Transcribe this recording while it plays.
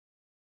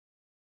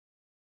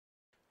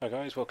Hi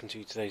guys, welcome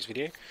to today's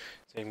video.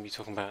 Today I'm going to be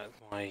talking about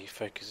my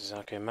Focus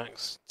Izalco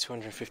Max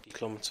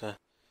 250km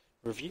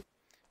review.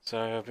 So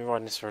I've been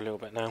riding this for a little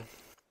bit now.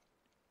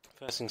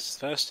 First things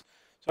first,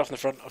 so off in the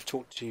front I've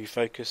talked to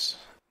Focus.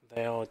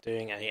 They are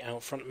doing a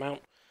out front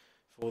mount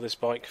for this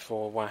bike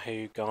for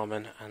Wahoo,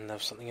 Garmin and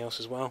there's something else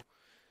as well.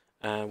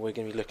 We're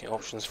going to be looking at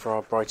options for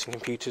our Brighton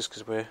computers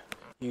because we're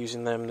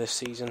using them this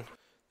season.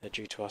 They're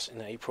due to us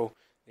in April.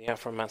 The out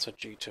front mounts are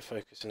due to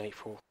Focus in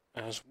April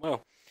as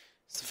well.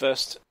 It's the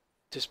first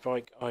disc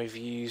brake I've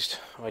used.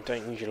 I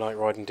don't usually like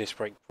riding disc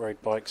brake road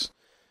bikes,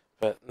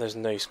 but there's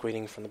no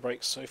squealing from the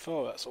brakes so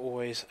far. That's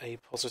always a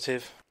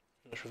positive.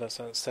 Not sure if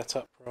that's set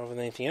up rather than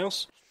anything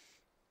else.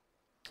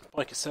 The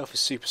bike itself is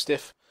super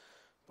stiff.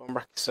 Bottom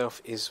bracket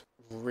itself is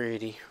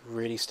really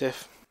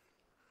stiff.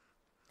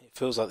 It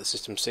feels like the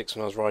System 6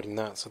 when I was riding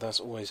that, so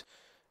that's always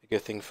a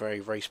good thing for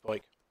a race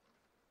bike.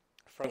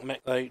 Front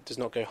mech though does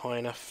not go high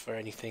enough for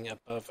anything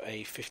above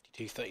a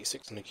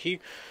 52.36 on the Q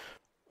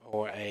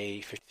or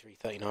a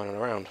 53.39 on a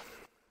round.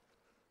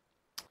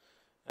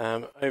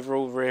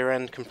 Overall rear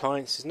end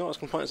compliance is not as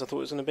compliant as I thought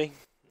it was going to be.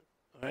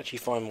 I actually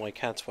find my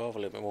CAD 12 a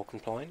little bit more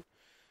compliant,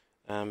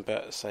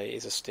 but say it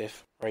is a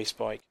stiff race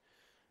bike.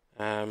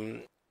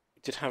 We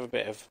did have a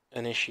bit of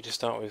an issue to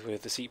start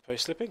with the seat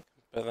post slipping,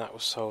 but that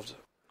was solved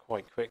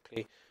quite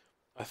quickly.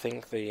 I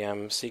think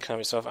the seat clamp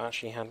itself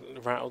actually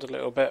had rattled a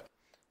little bit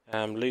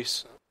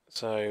loose,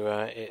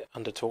 so it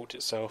under torqued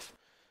itself.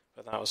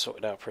 But that was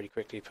sorted out pretty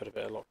quickly, put a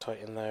bit of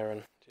Loctite in there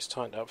and just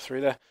tightened up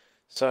through there.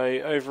 So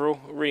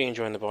overall, really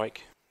enjoying the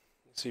bike.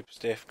 Super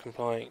stiff,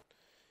 compliant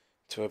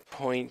to a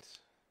point.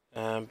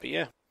 But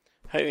yeah,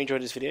 hope you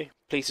enjoyed this video.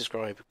 Please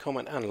subscribe,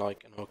 comment and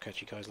like, and I'll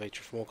catch you guys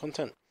later for more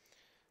content.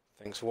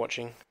 Thanks for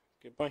watching.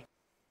 Goodbye.